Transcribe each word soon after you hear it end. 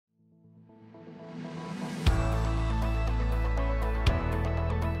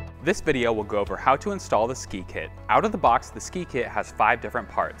This video will go over how to install the ski kit. Out of the box, the ski kit has 5 different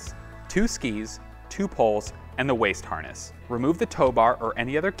parts: 2 skis, 2 poles, and the waist harness. Remove the tow bar or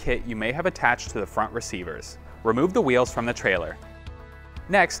any other kit you may have attached to the front receivers. Remove the wheels from the trailer.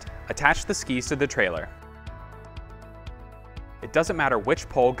 Next, attach the skis to the trailer. It doesn't matter which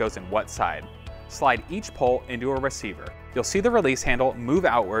pole goes in what side. Slide each pole into a receiver. You'll see the release handle move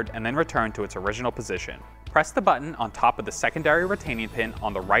outward and then return to its original position. Press the button on top of the secondary retaining pin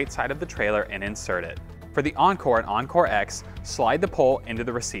on the right side of the trailer and insert it. For the Encore and Encore X, slide the pole into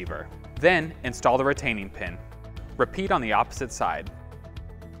the receiver. Then install the retaining pin. Repeat on the opposite side.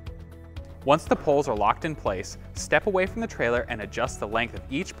 Once the poles are locked in place, step away from the trailer and adjust the length of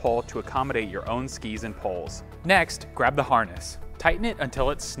each pole to accommodate your own skis and poles. Next, grab the harness. Tighten it until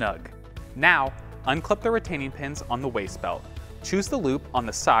it's snug. Now, unclip the retaining pins on the waist belt. Choose the loop on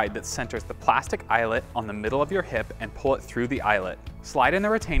the side that centers the plastic eyelet on the middle of your hip and pull it through the eyelet. Slide in the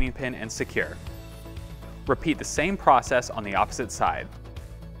retaining pin and secure. Repeat the same process on the opposite side.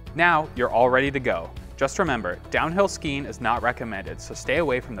 Now, you're all ready to go. Just remember, downhill skiing is not recommended, so stay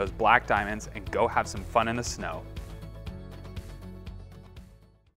away from those black diamonds and go have some fun in the snow.